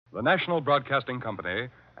The National Broadcasting Company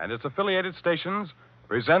and its affiliated stations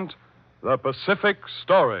present The Pacific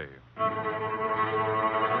Story.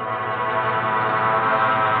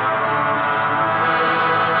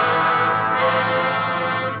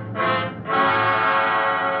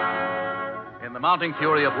 In the mounting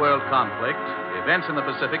fury of world conflict, events in the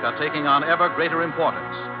Pacific are taking on ever greater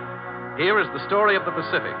importance. Here is the story of the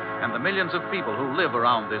Pacific and the millions of people who live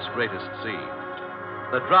around this greatest sea.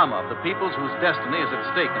 The drama of the peoples whose destiny is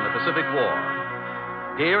at stake in the Pacific War.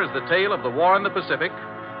 Here is the tale of the war in the Pacific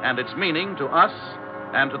and its meaning to us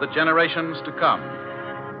and to the generations to come.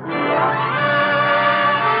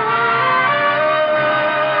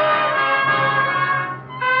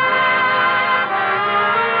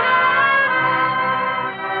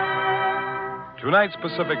 Tonight's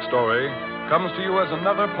Pacific Story comes to you as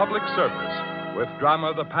another public service with drama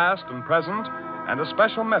of the past and present and a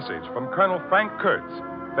special message from Colonel Frank Kurtz,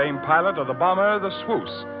 famed pilot of the bomber the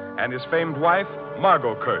Swoose, and his famed wife,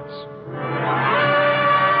 Margot Kurtz.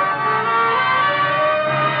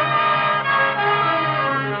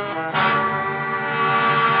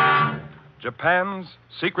 Japan's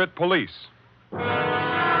Secret Police.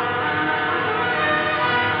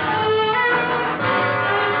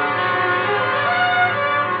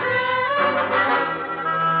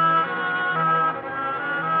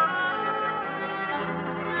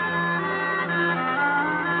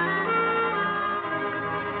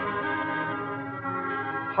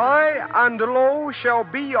 High and low shall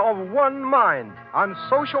be of one mind, and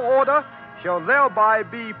social order shall thereby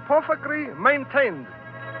be perfectly maintained.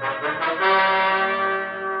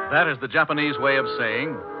 That is the Japanese way of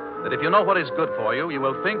saying that if you know what is good for you, you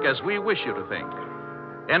will think as we wish you to think.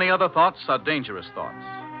 Any other thoughts are dangerous thoughts.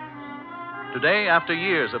 Today, after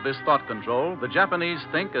years of this thought control, the Japanese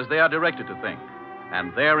think as they are directed to think,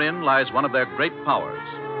 and therein lies one of their great powers.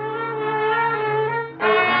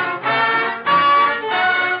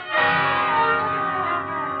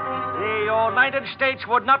 The United States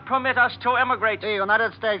would not permit us to emigrate. The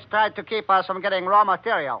United States tried to keep us from getting raw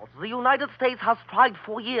materials. The United States has tried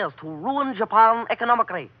for years to ruin Japan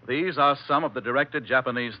economically. These are some of the directed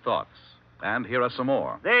Japanese thoughts. And here are some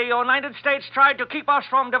more. The United States tried to keep us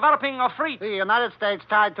from developing a fleet. The United States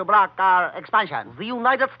tried to block our expansion. The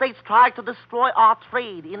United States tried to destroy our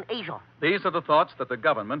trade in Asia. These are the thoughts that the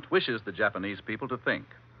government wishes the Japanese people to think.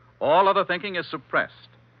 All other thinking is suppressed.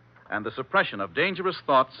 And the suppression of dangerous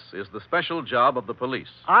thoughts is the special job of the police.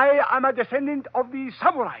 I am a descendant of the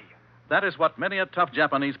samurai. That is what many a tough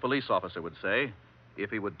Japanese police officer would say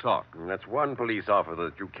if he would talk. That's one police officer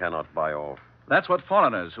that you cannot buy off. That's what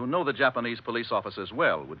foreigners who know the Japanese police officers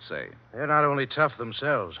well would say. They're not only tough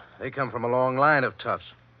themselves, they come from a long line of toughs.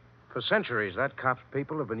 For centuries, that cop's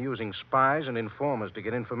people have been using spies and informers to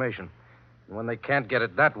get information. And when they can't get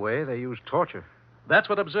it that way, they use torture. That's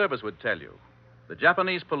what observers would tell you. The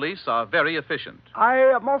Japanese police are very efficient.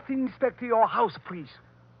 I must inspect your house, please.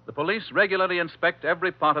 The police regularly inspect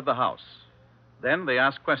every part of the house. Then they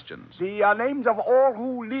ask questions. The names of all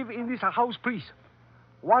who live in this house, please.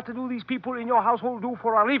 What do these people in your household do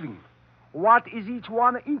for a living? What is each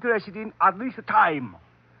one interested in at this time?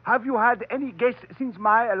 Have you had any guests since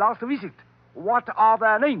my last visit? What are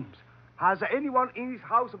their names? Has anyone in this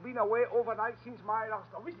house been away overnight since my last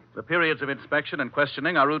visit? The periods of inspection and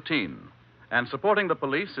questioning are routine. And supporting the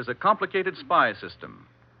police is a complicated spy system.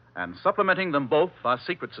 And supplementing them both are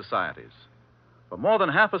secret societies. For more than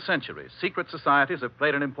half a century, secret societies have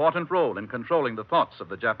played an important role in controlling the thoughts of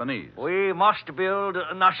the Japanese. We must build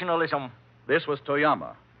nationalism. This was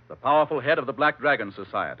Toyama, the powerful head of the Black Dragon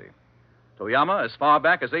Society. Toyama, as far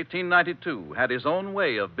back as 1892, had his own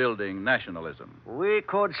way of building nationalism. We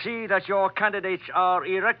could see that your candidates are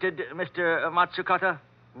elected, Mr. Matsukata.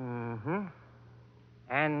 Mm-hmm.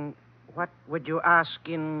 And what would you ask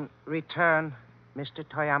in return, Mr.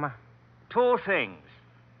 Toyama? Two things.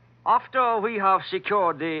 After we have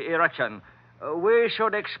secured the election, we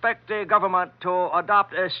should expect the government to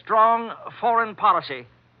adopt a strong foreign policy.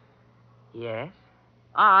 Yes?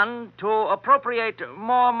 And to appropriate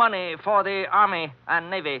more money for the Army and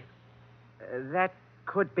Navy. That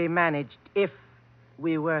could be managed if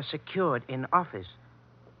we were secured in office.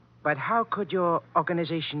 But how could your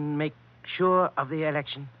organization make sure of the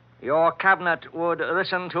election? Your cabinet would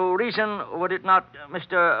listen to reason, would it not,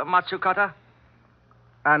 Mr. Matsukata?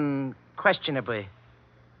 Unquestionably,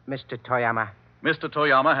 Mr. Toyama. Mr.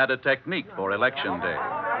 Toyama had a technique for election day.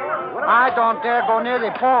 I don't dare go near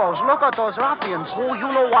the polls. Look at those ruffians. Oh, you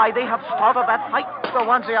know why they have started that fight? The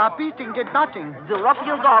ones they are beating did nothing. The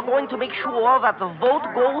ruffians are going to make sure that the vote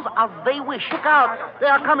goes as they wish. Look out. They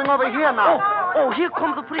are coming over here now. Oh, here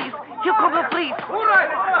comes the police. Here come the police. All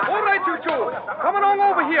right, you two. Come along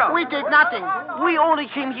over here. We did nothing. We only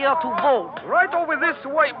came here to vote. Right over this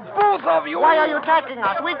way, both of you. Why are you attacking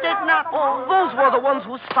us? We did not. Oh, those were the ones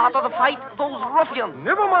who started the fight. Those ruffians.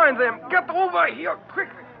 Never mind them. Get over here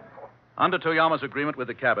quickly. Under Toyama's agreement with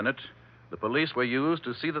the cabinet, the police were used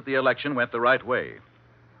to see that the election went the right way.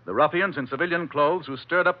 The ruffians in civilian clothes who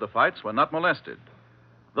stirred up the fights were not molested.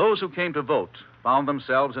 Those who came to vote found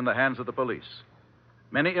themselves in the hands of the police.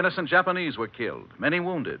 Many innocent Japanese were killed, many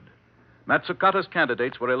wounded. Matsukata's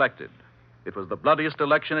candidates were elected. It was the bloodiest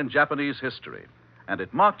election in Japanese history, and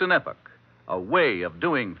it marked an epoch, a way of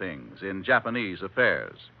doing things in Japanese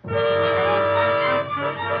affairs.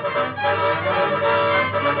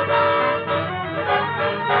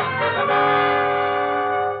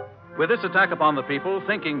 With this attack upon the people,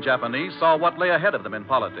 thinking Japanese saw what lay ahead of them in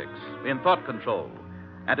politics, in thought control,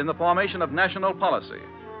 and in the formation of national policy.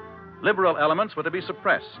 Liberal elements were to be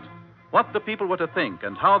suppressed. What the people were to think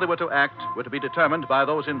and how they were to act were to be determined by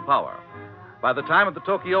those in power. By the time of the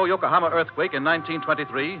Tokyo-Yokohama earthquake in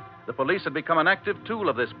 1923, the police had become an active tool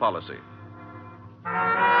of this policy.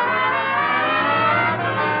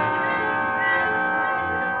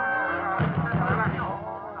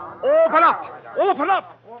 Open up! Open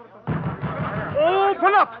up!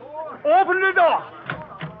 Open up! Open the door!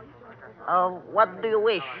 What do you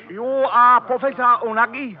wish? You are Professor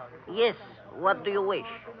Unagi? Yes, what do you wish?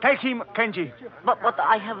 Take him, Kenji. But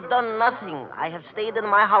I have done nothing. I have stayed in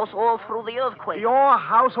my house all through the earthquake. Your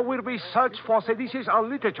house will be searched for seditious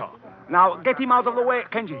literature. Now, get him out of the way,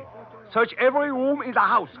 Kenji. Search every room in the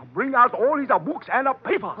house. Bring out all his books and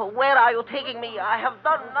papers. Where are you taking me? I have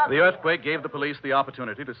done nothing. The earthquake gave the police the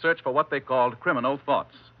opportunity to search for what they called criminal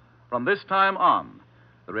thoughts. From this time on,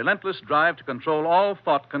 the relentless drive to control all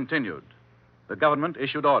thought continued. The government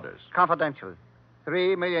issued orders. Confidential.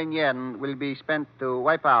 3 million yen will be spent to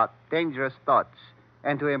wipe out dangerous thoughts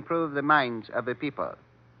and to improve the minds of the people.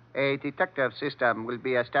 A detective system will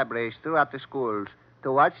be established throughout the schools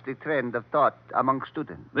to watch the trend of thought among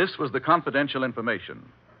students. This was the confidential information.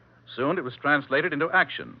 Soon it was translated into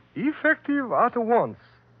action. Effective at once.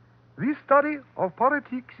 This study of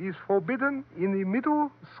politics is forbidden in the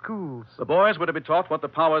middle schools. The boys were to be taught what the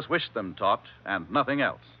powers wished them taught, and nothing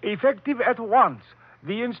else. Effective at once.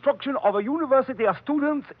 The instruction of a university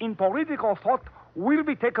students in political thought will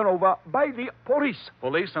be taken over by the police.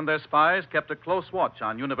 Police and their spies kept a close watch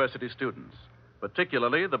on university students,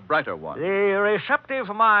 particularly the brighter ones. The receptive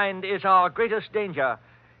mind is our greatest danger.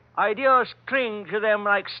 Ideas cling to them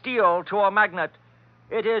like steel to a magnet.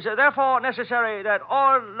 It is therefore necessary that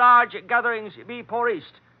all large gatherings be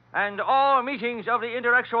policed and all meetings of the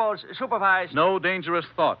intellectuals supervised. No dangerous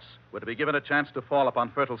thoughts were to be given a chance to fall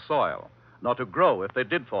upon fertile soil, nor to grow if they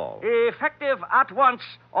did fall. Effective at once,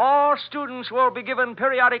 all students will be given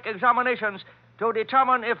periodic examinations to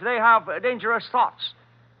determine if they have dangerous thoughts.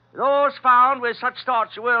 Those found with such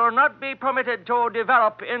thoughts will not be permitted to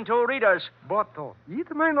develop into readers. But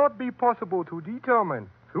it may not be possible to determine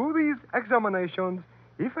through these examinations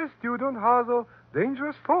if a student has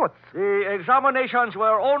dangerous thoughts. The examinations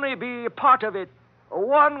will only be part of it.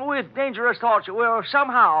 One with dangerous thoughts will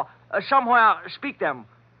somehow, somewhere speak them.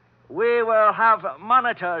 We will have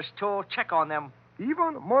monitors to check on them.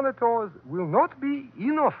 Even monitors will not be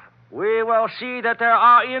enough. We will see that there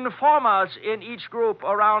are informers in each group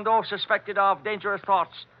around those suspected of dangerous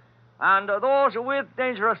thoughts. And those with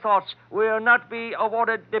dangerous thoughts will not be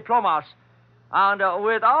awarded diplomas. And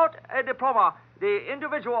without a diploma, the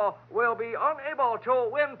individual will be unable to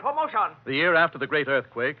win promotion. The year after the great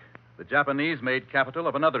earthquake, the Japanese made capital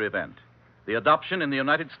of another event, the adoption in the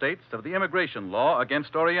United States of the immigration law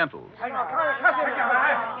against Orientals.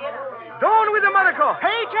 Down with America!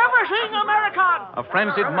 Hate everything American! A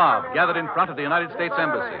frenzied mob gathered in front of the United States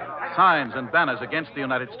Embassy. Signs and banners against the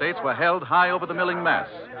United States were held high over the milling mass.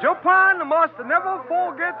 Japan must never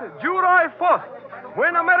forget July 1st,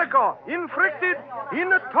 when America inflicted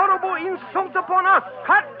intolerable insult upon us.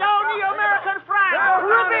 Cut down the American flag!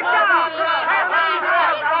 Rip it down!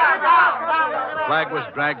 The flag was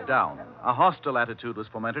dragged down. A hostile attitude was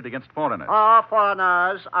fomented against foreigners. All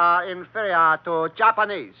foreigners are inferior to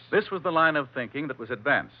Japanese. This was the line of thinking that was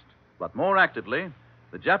advanced. But more actively,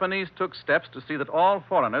 the Japanese took steps to see that all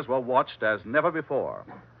foreigners were watched as never before.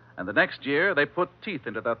 And the next year, they put teeth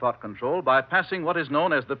into their thought control by passing what is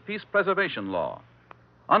known as the Peace Preservation Law.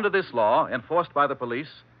 Under this law, enforced by the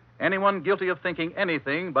police, anyone guilty of thinking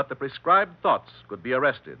anything but the prescribed thoughts could be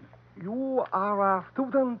arrested. You are a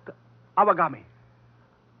student, Awagami.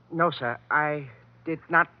 No, sir. I did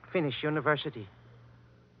not finish university.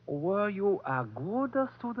 Were you a good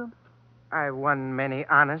student? I won many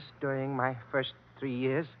honors during my first 3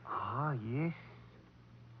 years. Ah, yes.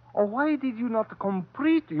 Oh, why did you not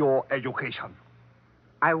complete your education?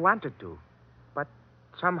 I wanted to, but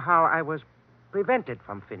somehow I was prevented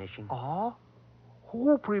from finishing. Oh?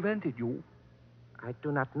 Who prevented you? I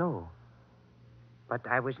do not know, but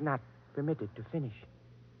I was not permitted to finish.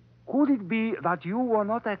 Could it be that you were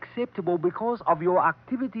not acceptable because of your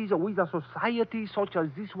activities with a society such as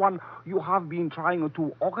this one you have been trying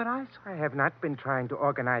to organize? I have not been trying to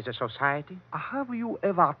organize a society. Have you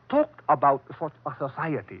ever talked about such a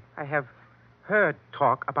society? I have heard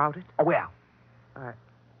talk about it. Where?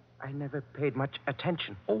 I never paid much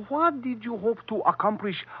attention. What did you hope to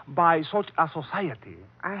accomplish by such a society?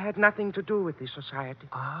 I had nothing to do with the society.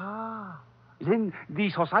 Ah. Then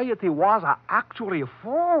the society was actually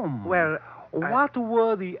formed. Well, what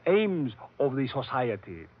were the aims of the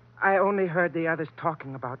society? I only heard the others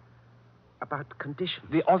talking about conditions.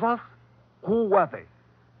 The others? Who were they?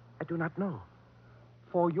 I do not know.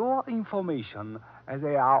 For your information,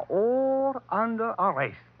 they are all under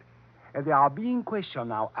arrest. They are being questioned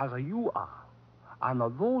now as you are. And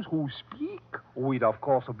those who speak will, of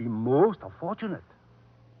course, be most fortunate.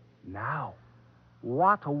 Now,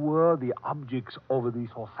 what were the objects of the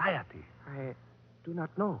society? I do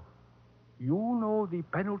not know. You know the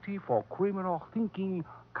penalty for criminal thinking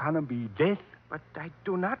can be death? But I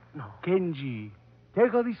do not know. Kenji,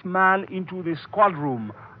 take this man into the squad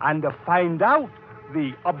room and find out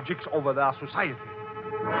the objects of their society.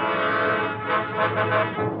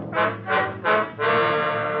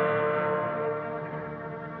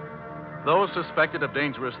 Those suspected of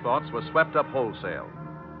dangerous thoughts were swept up wholesale.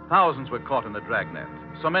 Thousands were caught in the dragnet.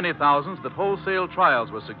 So many thousands that wholesale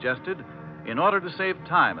trials were suggested in order to save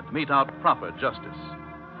time and mete out proper justice.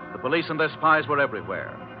 The police and their spies were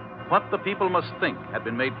everywhere. What the people must think had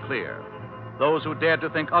been made clear. Those who dared to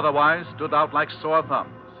think otherwise stood out like sore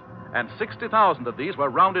thumbs. And 60,000 of these were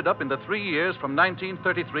rounded up in the 3 years from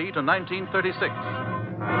 1933 to 1936.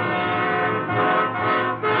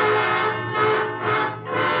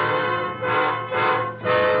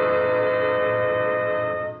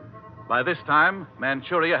 By this time,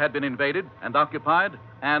 Manchuria had been invaded and occupied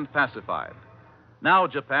and pacified. Now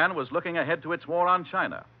Japan was looking ahead to its war on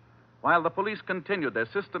China. While the police continued their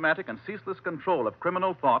systematic and ceaseless control of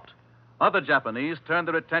criminal thought, other Japanese turned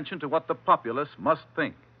their attention to what the populace must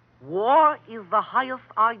think. War is the highest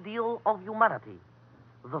ideal of humanity,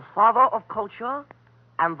 the father of culture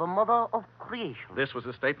and the mother of creation. This was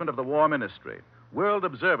a statement of the War Ministry. World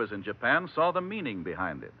observers in Japan saw the meaning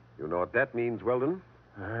behind it. You know what that means, Weldon?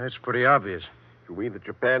 It's pretty obvious. You mean that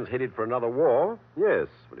Japan's headed for another war? Yes,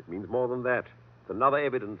 but it means more than that. It's another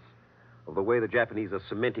evidence of the way the Japanese are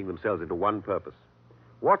cementing themselves into one purpose.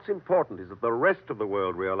 What's important is that the rest of the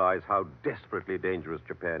world realize how desperately dangerous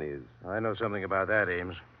Japan is. I know something about that,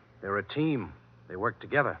 Ames. They're a team. They work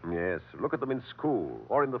together. Yes, look at them in school,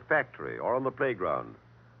 or in the factory, or on the playground.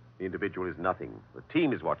 The individual is nothing. The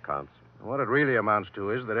team is what counts. What it really amounts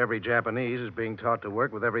to is that every Japanese is being taught to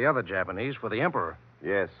work with every other Japanese for the Emperor.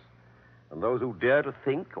 Yes, and those who dare to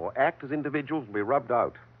think or act as individuals will be rubbed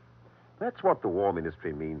out. That's what the War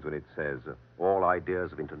Ministry means when it says all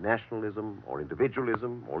ideas of internationalism or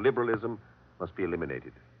individualism or liberalism must be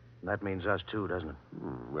eliminated. That means us too, doesn't it?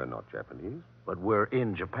 We're not Japanese. But we're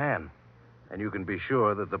in Japan. And you can be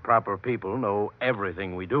sure that the proper people know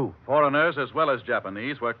everything we do. Foreigners as well as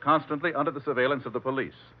Japanese were constantly under the surveillance of the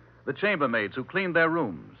police. The chambermaids who cleaned their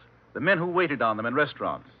rooms, the men who waited on them in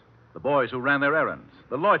restaurants, the boys who ran their errands,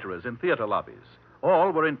 the loiterers in theater lobbies,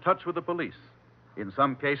 all were in touch with the police. In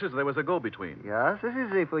some cases, there was a go-between. Yes, this is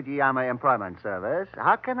the Fujiyama Employment Service.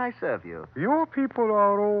 How can I serve you? Your people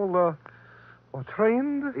are all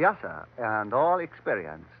trained? Yes, sir, and all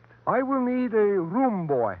experienced. I will need a room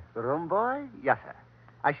boy. Room boy? Yes, sir.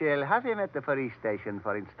 I shall have him at the police station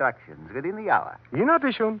for instructions within the hour. In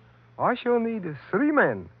addition, I shall need 3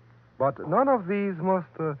 men, but none of these must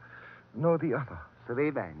know the other.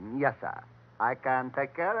 3 men? Yes, sir. I can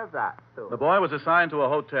take care of that, too. The boy was assigned to a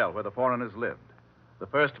hotel where the foreigners lived. The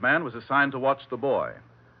first man was assigned to watch the boy.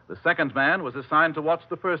 The second man was assigned to watch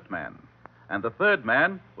the first man. And the third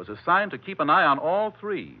man was assigned to keep an eye on all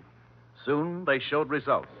 3. Soon they showed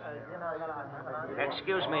results.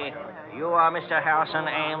 Excuse me. You are Mr. Harrison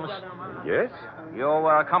Ames? Yes? You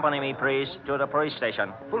will accompany me, please, to the police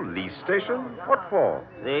station. Police station? What for?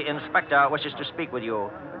 The inspector wishes to speak with you.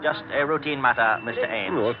 Just a routine matter, Mr.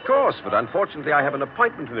 Ames. Oh, of course, but unfortunately I have an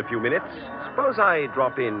appointment in a few minutes. Suppose I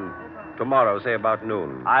drop in tomorrow, say about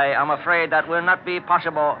noon. I am afraid that will not be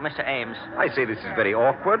possible, Mr. Ames. I say this is very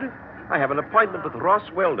awkward. I have an appointment with Ross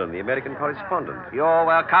Weldon, the American correspondent. You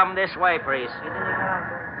will come this way, please.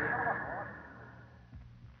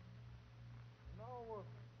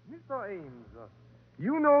 Mr. Ames,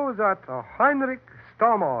 you know that Heinrich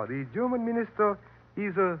Stammer, the German minister,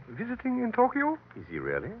 is visiting in Tokyo? Is he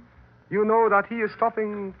really? You know that he is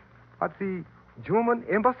stopping at the German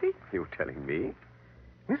embassy? You're telling me?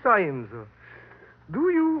 Mr. Ames, do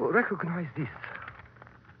you recognize this?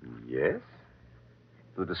 Yes.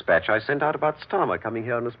 The dispatch I sent out about Starmer coming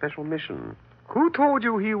here on a special mission. Who told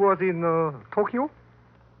you he was in Tokyo?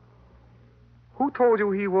 Who told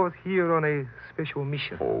you he was here on a special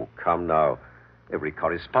mission? Oh, come now. Every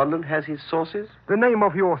correspondent has his sources. The name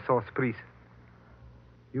of your source, please.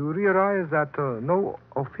 You realize that no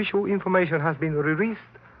official information has been released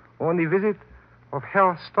on the visit of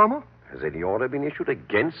Herr Stammer? Has any order been issued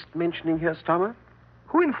against mentioning Herr Stammer?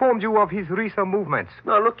 Who informed you of his recent movements?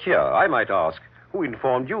 Now, look here. I might ask, who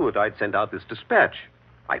informed you that I'd sent out this dispatch?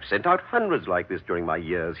 I've sent out hundreds like this during my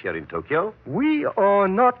years here in Tokyo. We are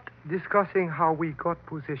not discussing how we got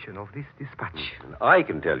possession of this dispatch. I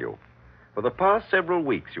can tell you. For the past several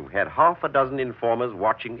weeks, you've had half a dozen informers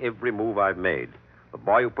watching every move I've made. The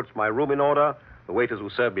boy who puts my room in order, the waiters who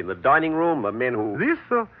serve me in the dining room, the men who...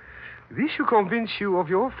 This should convince you of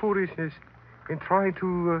your foolishness in trying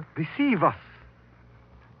to deceive us.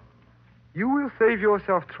 You will save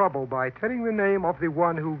yourself trouble by telling the name of the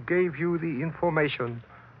one who gave you the information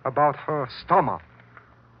about Herr Stammer.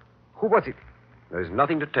 Who was it? There's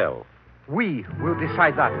nothing to tell. We will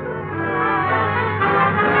decide that.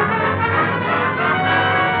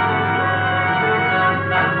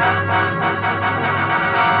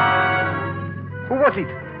 Who was it?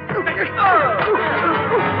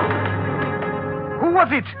 Who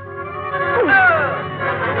was it?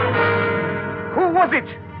 Who was it?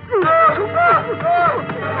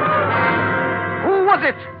 Who was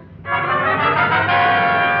it?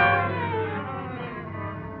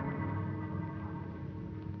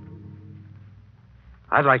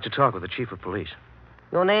 I'd like to talk with the chief of police.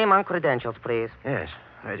 Your name and credentials, please. Yes,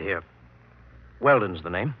 right here. Weldon's the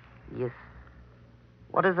name. Yes.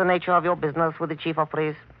 What is the nature of your business with the chief of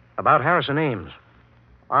police? About Harrison Ames.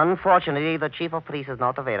 Unfortunately, the chief of police is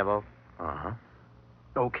not available. Uh-huh.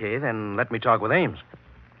 Okay, then let me talk with Ames.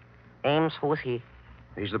 Ames, who is he?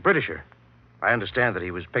 He's the Britisher. I understand that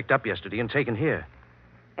he was picked up yesterday and taken here.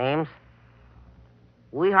 Ames?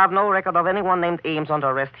 We have no record of anyone named Ames under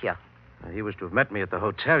arrest here. He was to have met me at the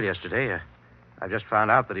hotel yesterday. I just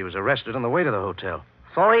found out that he was arrested on the way to the hotel.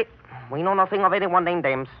 Sorry, we know nothing of anyone named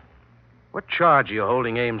Ames. What charge are you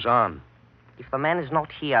holding Ames on? If the man is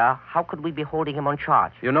not here, how could we be holding him on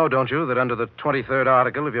charge? You know, don't you, that under the 23rd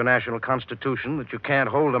article of your national constitution, that you can't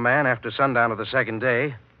hold a man after sundown of the second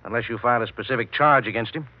day unless you file a specific charge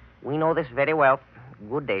against him? We know this very well.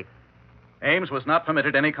 Good day. Ames was not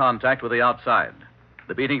permitted any contact with the outside.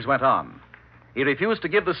 The beatings went on. He refused to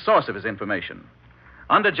give the source of his information.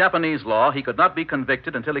 Under Japanese law, he could not be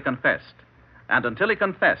convicted until he confessed. And until he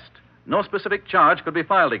confessed, no specific charge could be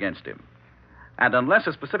filed against him. And unless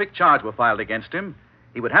a specific charge were filed against him,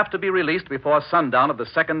 he would have to be released before sundown of the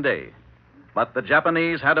second day. But the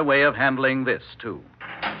Japanese had a way of handling this, too.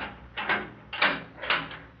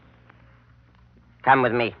 Come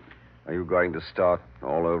with me. Are you going to start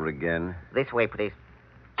all over again? This way, please.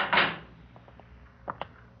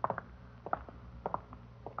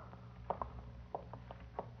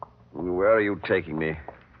 Where are you taking me?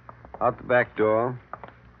 Out the back door.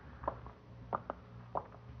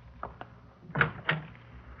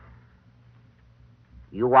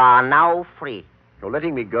 You are now free. You're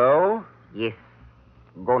letting me go? Yes.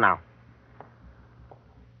 Go now.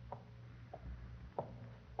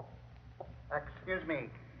 Excuse me.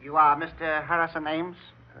 You are Mr. Harrison Ames?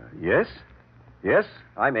 Yes. Yes,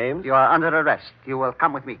 I'm Ames. You are under arrest. You will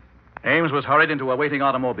come with me. Ames was hurried into a waiting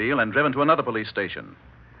automobile and driven to another police station.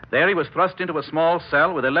 There he was thrust into a small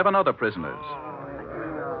cell with 11 other prisoners.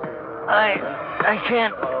 I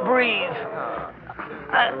can't breathe.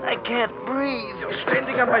 I can't breathe. You're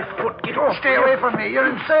standing on my foot. Get off. Stay away from me. You're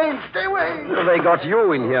insane. Stay away. What have they got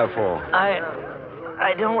you in here for?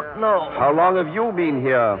 I don't know. How long have you been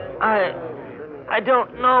here? I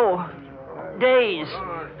don't know. Days.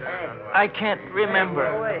 I can't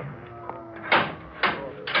remember.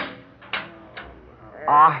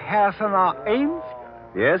 Harrison Ames?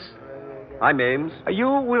 Yes, I'm Ames. You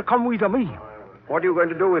will come with me. What are you going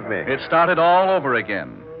to do with me? It started all over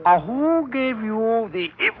again. Who gave you the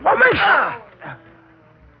information?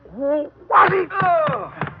 Who was it?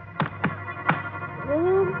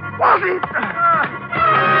 Who was it?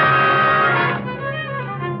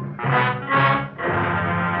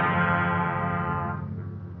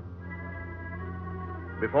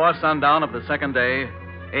 Before sundown of the second day,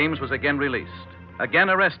 Ames was again released, again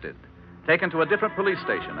arrested, taken to a different police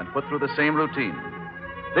station and put through the same routine.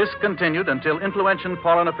 This continued until influential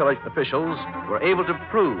foreign officials were able to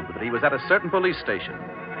prove that he was at a certain police station,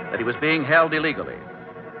 that he was being held illegally.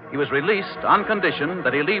 He was released on condition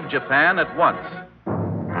that he leave Japan at once.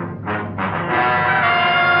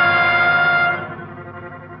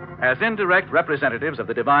 As indirect representatives of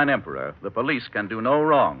the Divine Emperor, the police can do no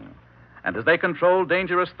wrong. And as they control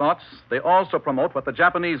dangerous thoughts, they also promote what the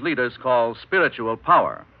Japanese leaders call spiritual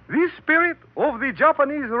power. The spirit of the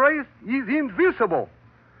Japanese race is invincible.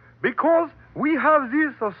 Because we have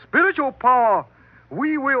this spiritual power,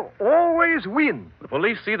 we will always win. The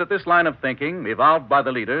police see that this line of thinking, evolved by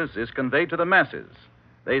the leaders, is conveyed to the masses.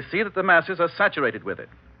 They see that the masses are saturated with it.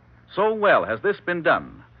 So well has this been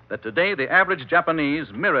done that today the average Japanese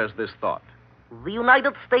mirrors this thought. The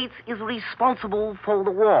United States is responsible for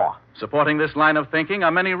the war. Supporting this line of thinking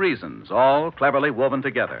are many reasons, all cleverly woven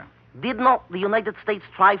together. Did not the United States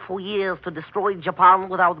try for years to destroy Japan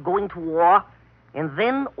without going to war? And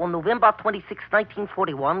then, on November 26,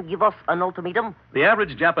 1941, give us an ultimatum? The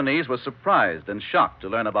average Japanese was surprised and shocked to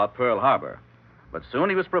learn about Pearl Harbor. But soon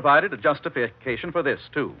he was provided a justification for this,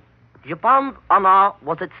 too. Japan's honor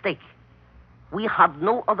was at stake. We had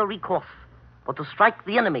no other recourse but to strike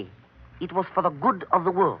the enemy. It was for the good of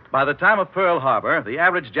the world. By the time of Pearl Harbor, the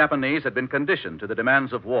average Japanese had been conditioned to the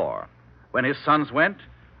demands of war. When his sons went,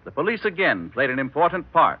 the police again played an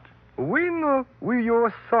important part. When will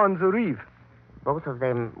your sons leave? Both of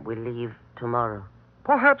them will leave tomorrow.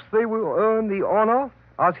 Perhaps they will earn the honor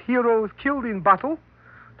as heroes killed in battle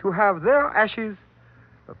to have their ashes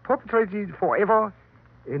perpetrated forever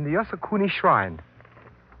in the Yasukuni Shrine.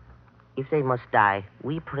 If they must die,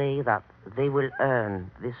 we pray that they will earn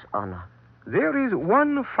this honor. There is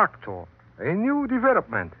one factor, a new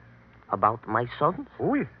development. About my sons?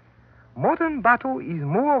 Oui. Modern battle is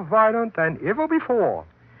more violent than ever before.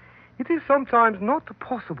 It is sometimes not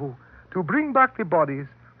possible to bring back the bodies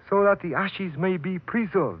so that the ashes may be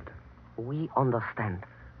preserved. We understand.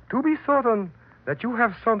 To be certain that you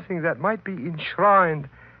have something that might be enshrined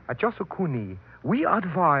at Yasukuni, we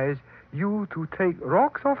advise you to take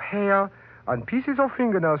locks of hair and pieces of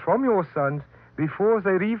fingernails from your sons before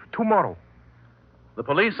they leave tomorrow. The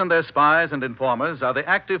police and their spies and informers are the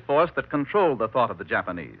active force that control the thought of the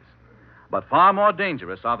Japanese. But far more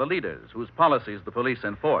dangerous are the leaders whose policies the police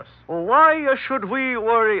enforce. Why should we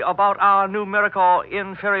worry about our numerical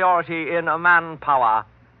inferiority in manpower?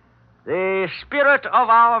 The spirit of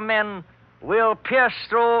our men will pierce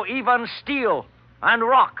through even steel and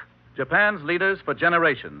rock. Japan's leaders for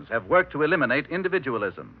generations have worked to eliminate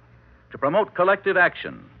individualism, to promote collective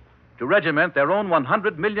action, to regiment their own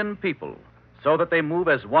 100 million people so that they move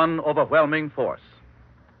as one overwhelming force.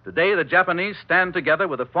 Today, the Japanese stand together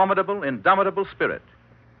with a formidable, indomitable spirit.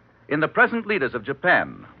 In the present leaders of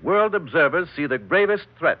Japan, world observers see the gravest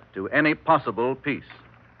threat to any possible peace.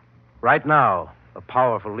 Right now, the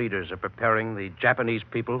powerful leaders are preparing the Japanese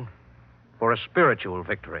people for a spiritual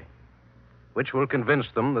victory, which will convince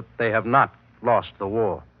them that they have not lost the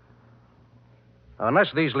war.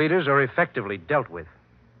 Unless these leaders are effectively dealt with,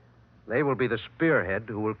 they will be the spearhead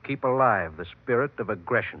who will keep alive the spirit of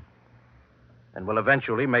aggression and will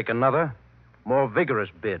eventually make another, more vigorous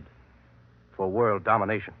bid for world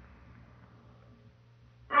domination.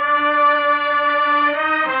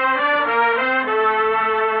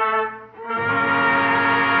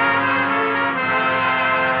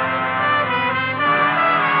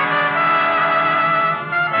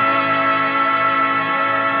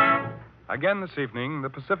 Again this evening, the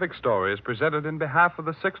Pacific Story is presented in behalf of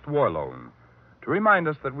the 6th War Loan. To remind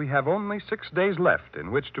us that we have only 6 days left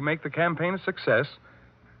in which to make the campaign a success,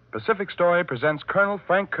 Pacific Story presents Colonel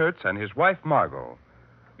Frank Kurtz and his wife, Margot.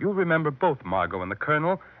 You'll remember both Margot and the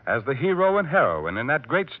Colonel as the hero and heroine in that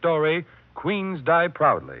great story, Queens Die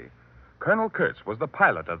Proudly. Colonel Kurtz was the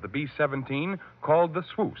pilot of the B-17 called the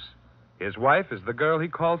Swoos. His wife is the girl he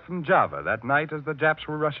called from Java that night as the Japs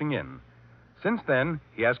were rushing in. Since then,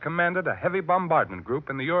 he has commanded a heavy bombardment group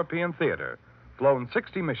in the European theater, flown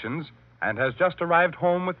 60 missions, and has just arrived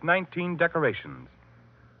home with 19 decorations.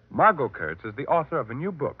 Margot Kurtz is the author of a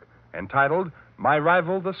new book entitled My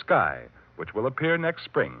Rival the Sky, which will appear next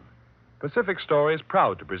spring. Pacific Story is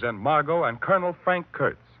proud to present Margot and Colonel Frank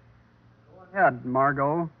Kurtz. Go ahead,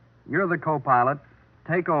 Margot. You're the co-pilot.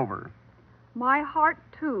 Take over. My heart,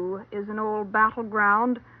 too, is an old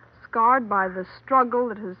battleground, scarred by the struggle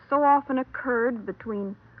that has so often occurred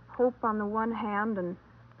between hope on the one hand and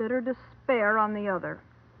bitter despair on the other.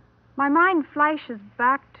 My mind flashes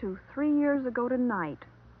back to 3 years ago tonight.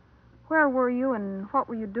 Where were you and what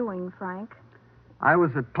were you doing, Frank? I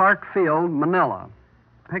was at Clark Field, Manila,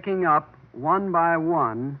 picking up, one by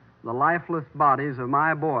one, the lifeless bodies of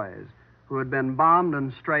my boys who had been bombed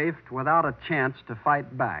and strafed without a chance to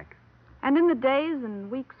fight back. And in the days and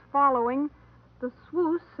weeks following, the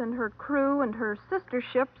Swoos and her crew and her sister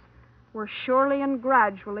ships were surely and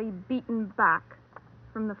gradually beaten back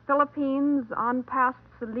from the Philippines on past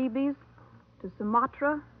Celebes to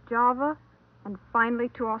Sumatra, Java, and finally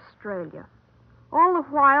to Australia. All the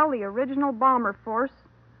while, the original bomber force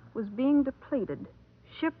was being depleted,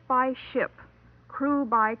 ship by ship, crew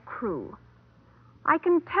by crew. I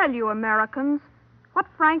can tell you, Americans, what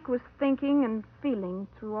Frank was thinking and feeling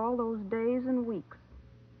through all those days and weeks.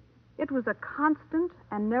 It was a constant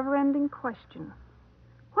and never-ending question.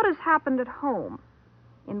 What has happened at home?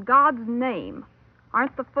 In God's name,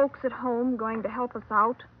 aren't the folks at home going to help us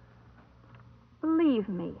out? Believe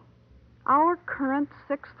me, our current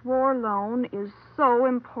Sixth War loan is so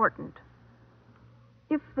important.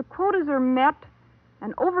 If the quotas are met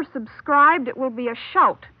and oversubscribed, it will be a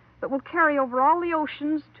shout that will carry over all the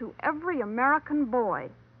oceans to every American boy,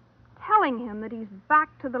 telling him that he's back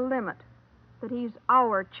to the limit, that he's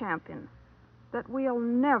our champion, that we'll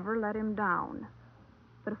never let him down.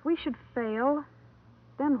 But if we should fail,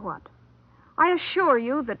 then what? I assure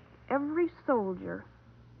you that every soldier,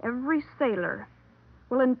 every sailor,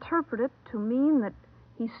 will interpret it to mean that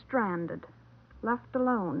he's stranded, left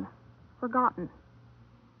alone, forgotten.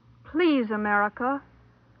 Please, America,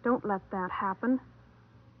 don't let that happen.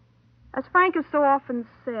 As Frank has so often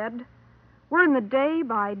said, we're in the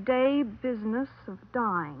day-by-day business of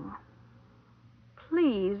dying.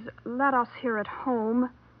 Please let us here at home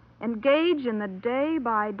engage in the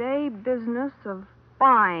day-by-day business of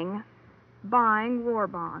buying war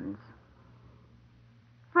bonds.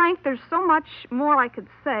 Frank, there's so much more I could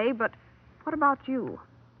say, but what about you?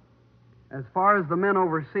 As far as the men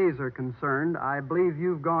overseas are concerned, I believe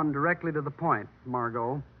you've gone directly to the point,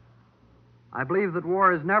 Margot. I believe that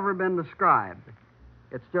war has never been described.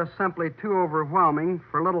 It's just simply too overwhelming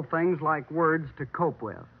for little things like words to cope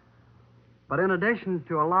with. But in addition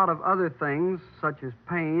to a lot of other things, such as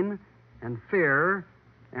pain and fear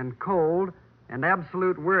and cold and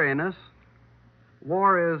absolute weariness,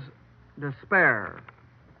 war is despair.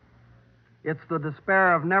 It's the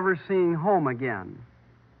despair of never seeing home again.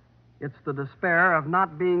 It's the despair of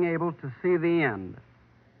not being able to see the end.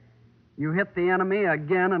 You hit the enemy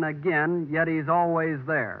again and again, yet he's always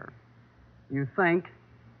there. You think,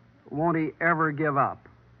 won't he ever give up?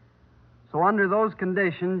 So under those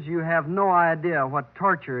conditions, you have no idea what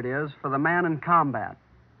torture it is for the man in combat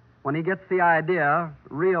when he gets the idea,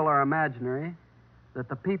 real or imaginary, that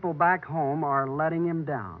the people back home are letting him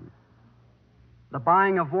down. The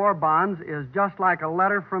buying of war bonds is just like a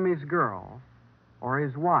letter from his girl or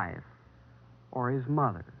his wife or his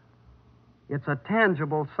mother. It's a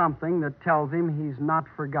tangible something that tells him he's not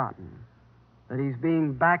forgotten, that he's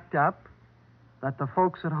being backed up, that the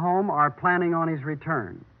folks at home are planning on his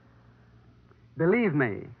return. Believe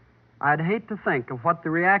me, I'd hate to think of what the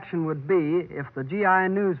reaction would be if the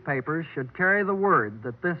GI newspapers should carry the word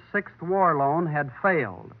that this Sixth War loan had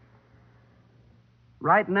failed.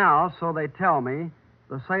 Right now, so they tell me,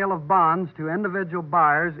 the sale of bonds to individual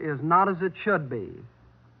buyers is not as it should be.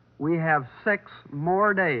 We have 6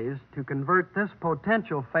 more days to convert this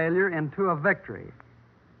potential failure into a victory.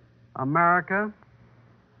 America,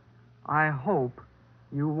 I hope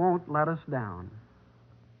you won't let us down.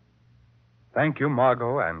 Thank you,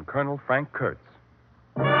 Margot and Colonel Frank Kurtz.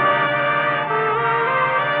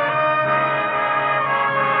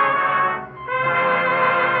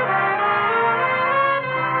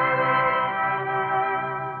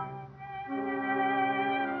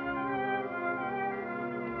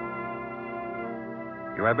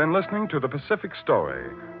 You have been listening to The Pacific Story,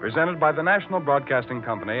 presented by the National Broadcasting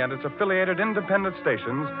Company and its affiliated independent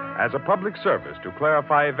stations as a public service to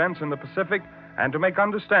clarify events in the Pacific and to make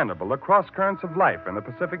understandable the cross-currents of life in the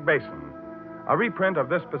Pacific Basin. A reprint of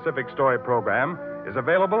this Pacific Story program is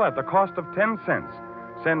available at the cost of 10 cents.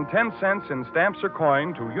 Send 10 cents in stamps or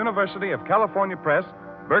coin to University of California Press,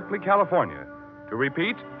 Berkeley, California. To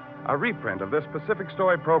repeat, a reprint of this Pacific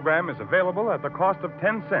Story program is available at the cost of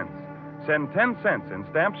 10 cents. Send 10 cents in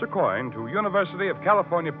stamps or coin to University of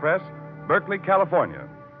California Press, Berkeley, California.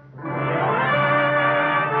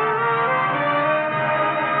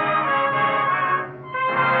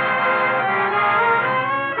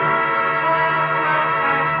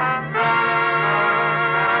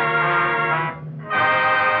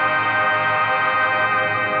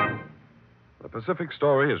 The Pacific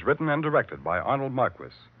Story is written and directed by Arnold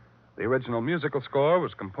Marquis. The original musical score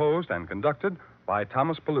was composed and conducted by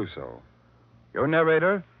Thomas Peluso. Your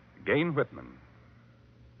narrator, Gain Whitman.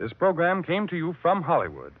 This program came to you from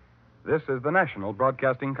Hollywood. This is the National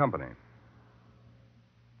Broadcasting Company.